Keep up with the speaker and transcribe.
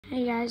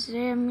Hey guys,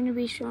 today I'm going to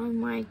be showing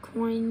my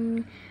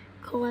coin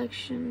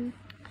collection.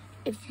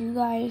 If you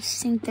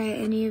guys think that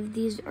any of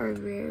these are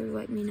rare,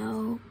 let me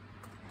know.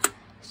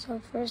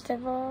 So first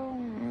of all,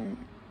 I'm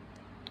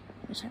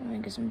just going to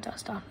get some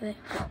dust off of it.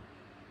 I'm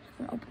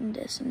going to open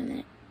this in a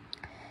minute.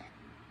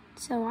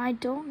 So I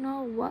don't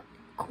know what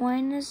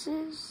coin this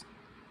is.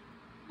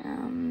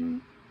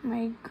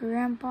 My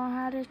grandpa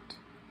had it.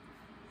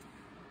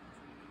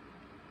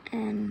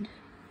 And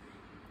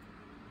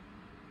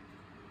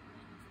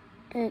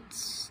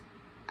it's,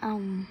 I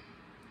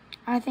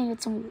think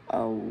it's an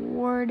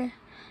award.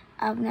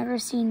 I've never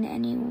seen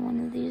any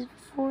one of these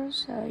before,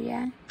 so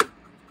yeah.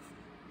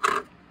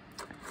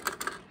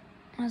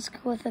 Let's go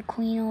with a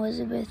Queen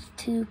Elizabeth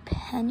II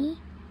penny.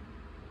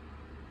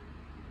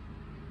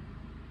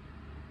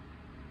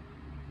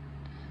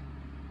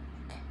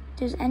 If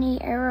there's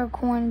any era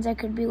coins I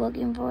could be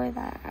looking for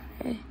that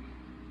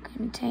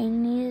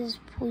contain these,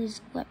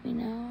 please let me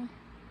know.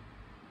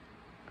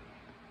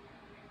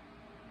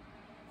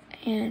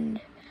 And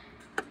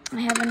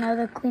I have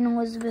another Queen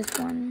Elizabeth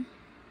one.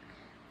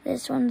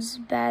 This one's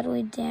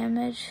badly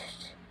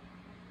damaged.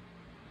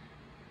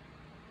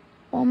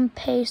 1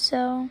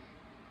 peso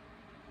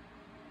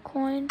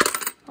coin.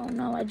 Oh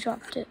no, I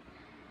dropped it.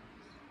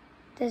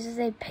 This is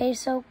a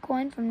peso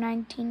coin from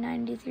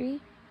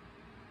 1993.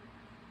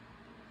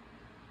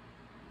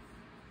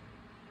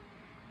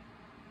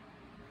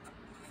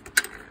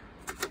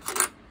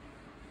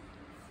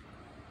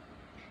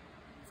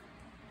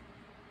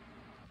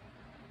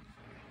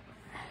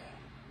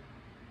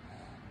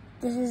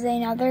 This is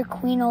another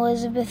Queen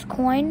Elizabeth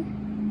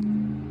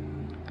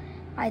coin.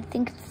 I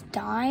think it's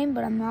dime,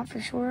 but I'm not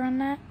for sure on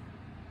that.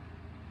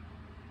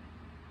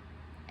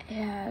 It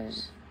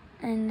has,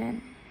 and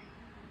then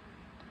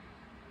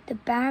the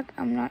back,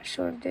 I'm not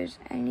sure if there's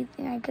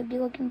anything I could be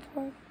looking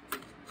for.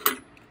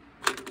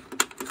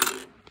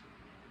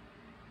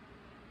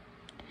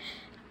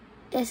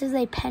 This is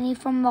a penny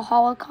from the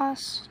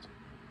Holocaust.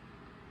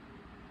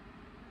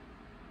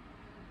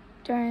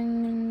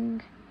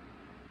 During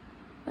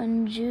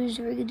when Jews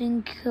were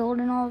getting killed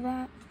and all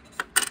that.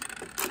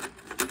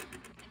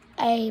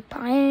 A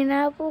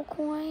pineapple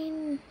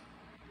coin.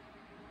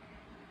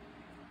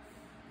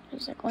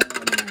 There's like one in my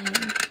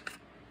hand.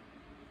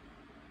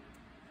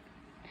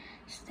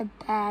 It's the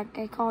back.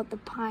 I call it the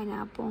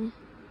pineapple.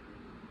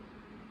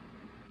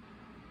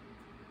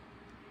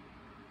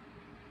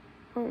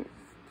 For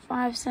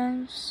 5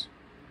 cents.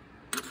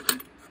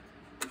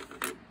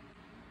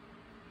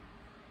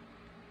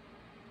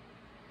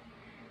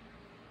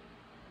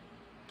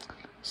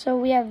 So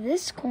we have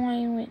this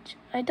coin, which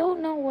I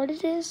don't know what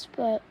it is,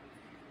 but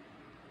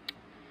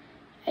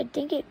I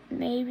think it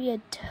may be a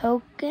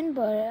token,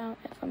 but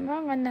if I'm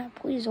wrong on that,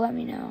 please let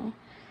me know.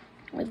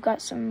 We've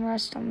got some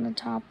rust on the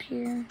top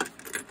here.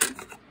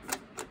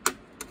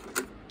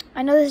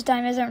 I know this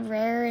dime isn't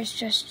rare, it's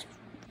just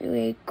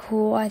really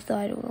cool. I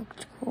thought it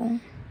looked cool.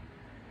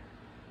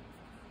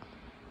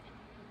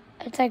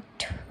 It's like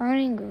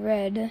turning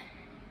red.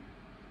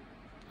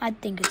 I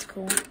think it's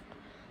cool.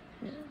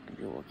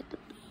 Look at the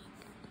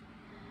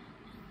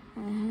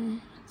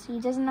See,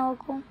 doesn't that look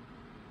cool?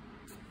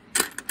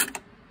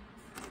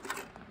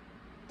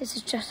 This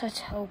is just a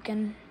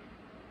token.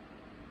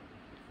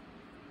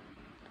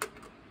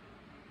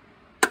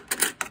 I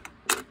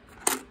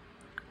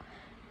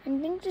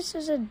think this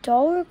is a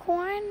dollar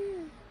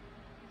coin.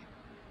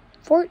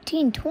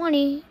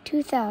 1420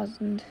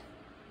 2000.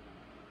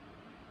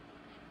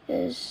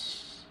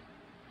 This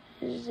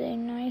is a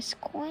nice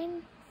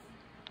coin.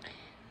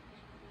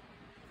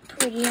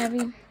 Pretty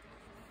heavy.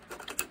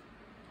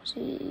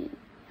 See,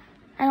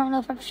 I don't know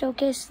if I've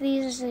showcased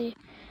these.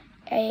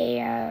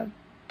 A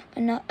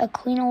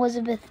Queen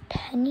Elizabeth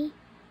penny.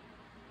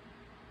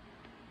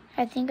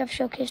 I think I've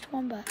showcased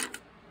one, but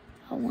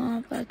oh well,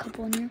 I've got a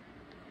couple in here.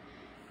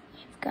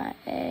 We've got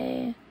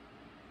I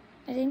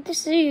think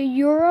this is a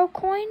euro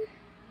coin.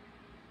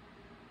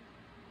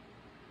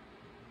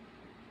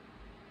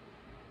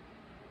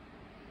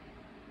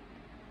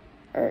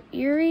 Or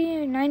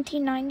Erie,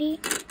 1990.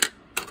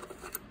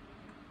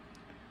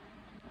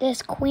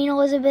 This Queen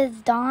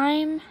Elizabeth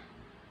dime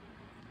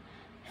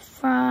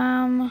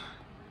from,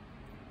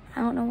 I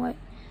don't know what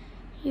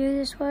year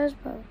this was,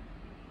 but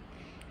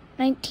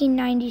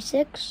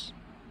 1996.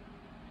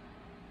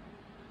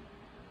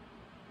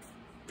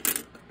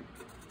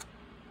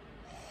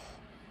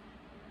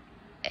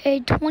 A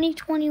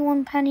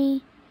 2021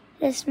 penny.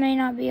 This may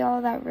not be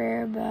all that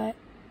rare, but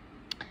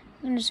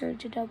I'm going to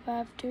search it up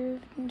after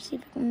and see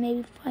if I can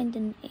maybe find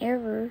an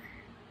error.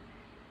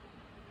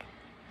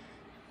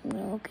 I'm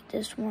going to look at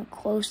this more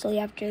closely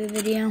after the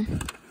video.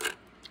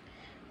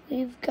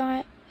 We've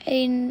got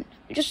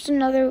just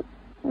another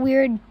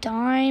weird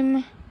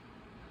dime.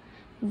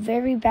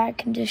 Very bad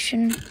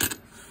condition.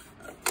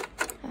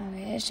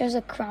 Okay, it's just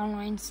a Crown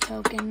Lines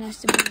token.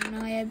 That's the big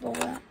reliable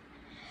that.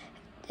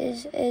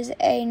 This is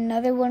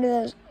another one of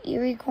those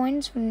Erie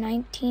coins from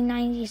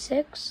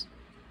 1996.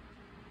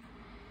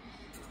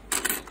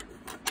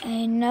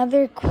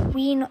 Another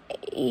Queen.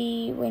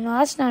 Wait, no,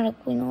 that's not a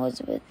Queen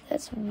Elizabeth.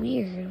 That's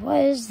weird. What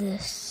is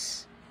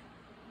this?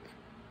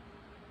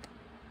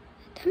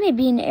 That may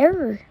be an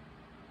error.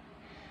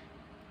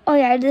 Oh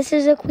yeah, this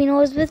is a Queen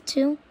Elizabeth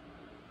too.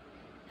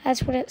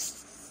 That's what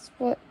it's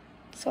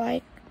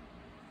like.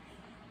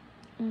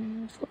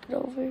 Flip it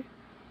over.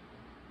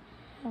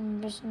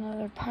 There's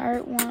another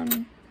part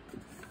one.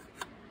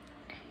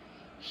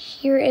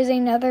 Here is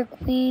another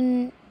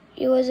Queen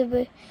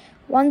Elizabeth.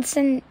 Once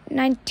in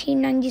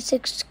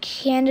 1996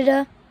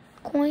 Canada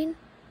coin.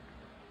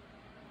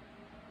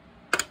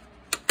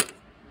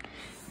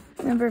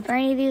 Remember, if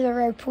any of these are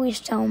right, please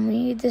tell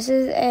me. This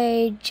is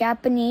a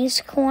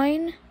Japanese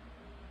coin.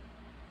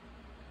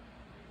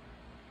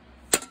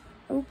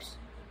 Oops.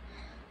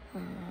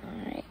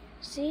 Alright.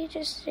 See,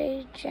 just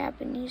a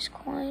Japanese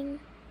coin.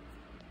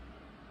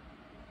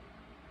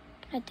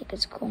 I think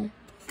it's cool.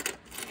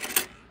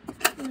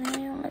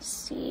 Let's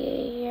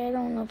see. I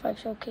don't know if I've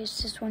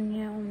showcased this one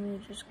yet. Let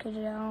me just get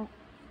it out.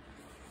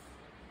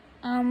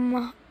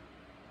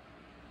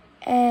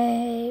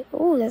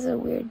 Oh, that's a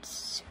weird.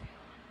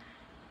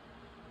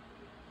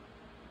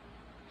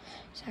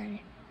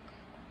 Sorry.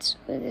 So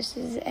this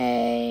is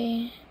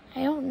I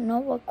don't know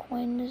what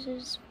coin this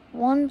is.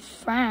 1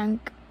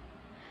 franc.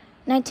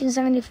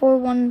 1974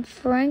 1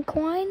 franc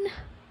coin.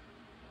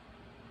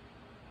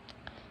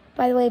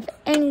 By the way, if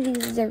any of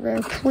these are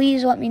rare,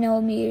 please let me know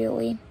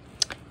immediately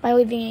by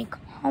leaving a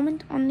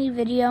comment on the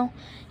video.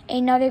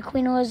 Another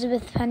Queen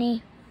Elizabeth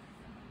penny.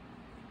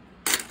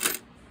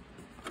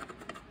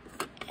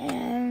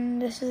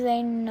 And this is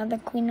another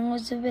Queen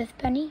Elizabeth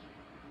penny.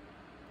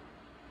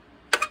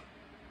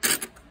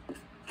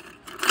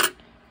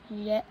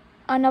 Yet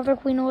another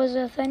Queen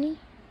Elizabeth penny.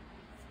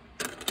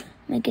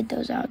 Let me get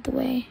those out of the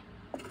way.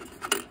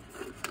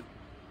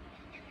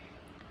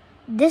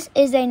 This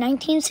is a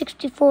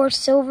 1964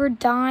 silver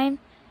dime.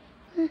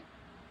 If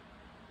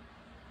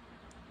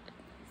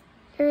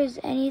there is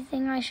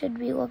anything I should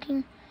be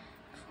looking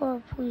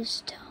for,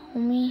 please tell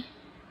me.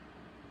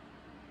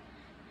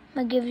 I'm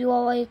going to give you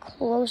all a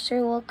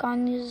closer look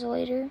on these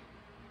later.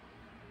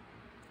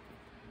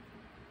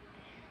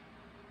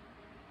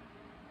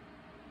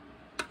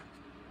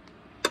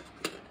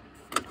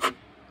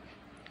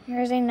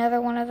 Here's another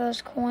one of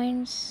those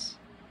coins.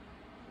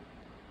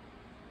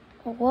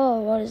 Whoa,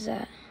 what is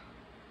that?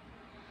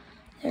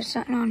 There's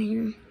something on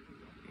here.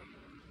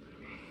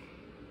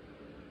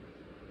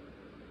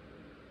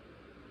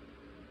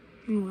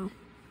 Oh well.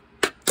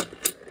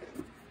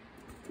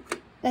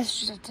 That's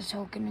just a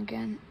token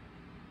again.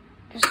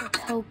 Just a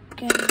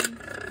token.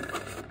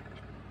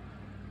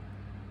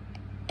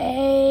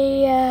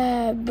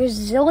 A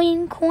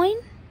Brazilian coin.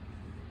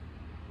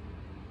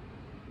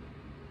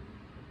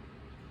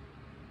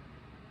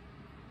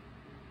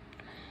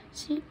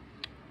 See?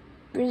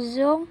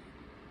 Brazil.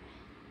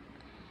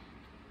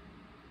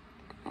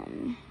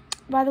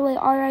 By the way,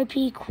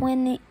 R.I.P.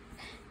 Queen,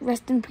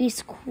 rest in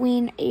peace,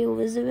 Queen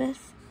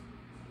Elizabeth.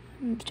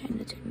 I'm trying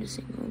to turn this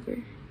thing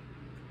over.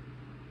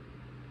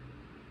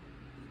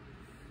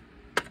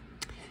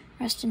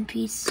 Rest in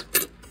peace.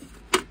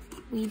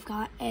 We've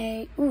got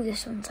a, ooh,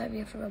 this one's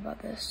heavy, I forgot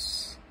about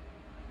this.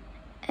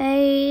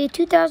 A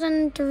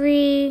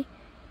 2003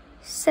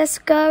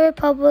 Česká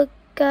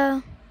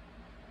Republika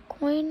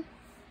coin.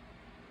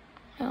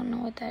 I don't know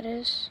what that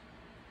is.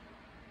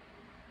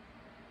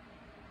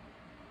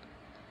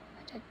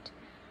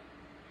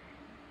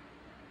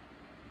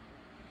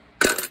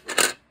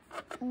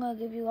 I'm going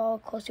to give you all a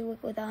closer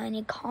look without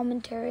any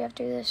commentary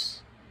after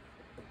this.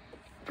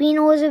 Queen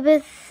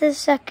Elizabeth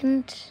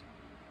II.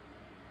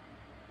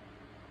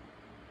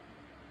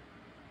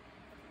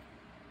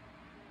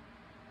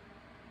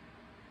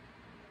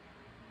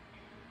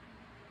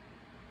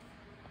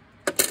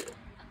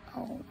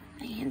 Oh,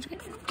 my hand's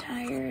getting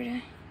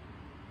tired.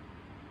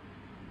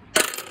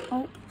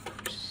 Oh.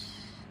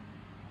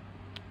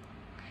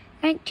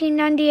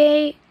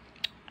 1998.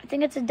 I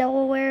think it's a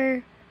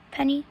Delaware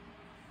penny.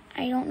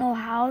 I don't know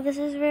how this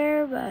is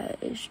rare, but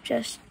it's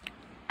just,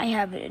 I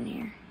have it in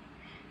here.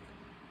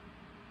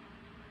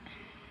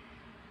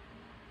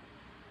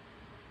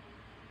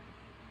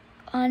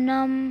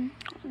 And,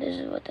 this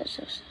is what this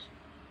is.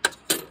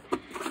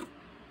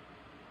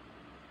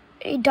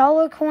 A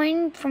dollar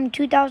coin from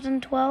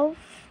 2012.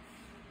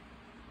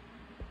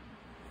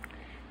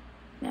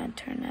 Now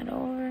turn that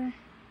over.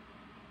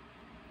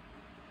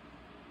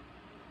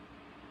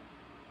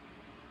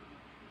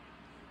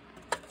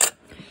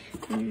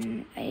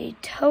 A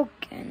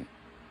token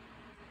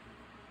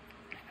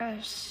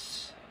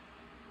as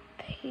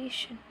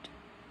patient.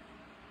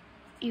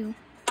 You.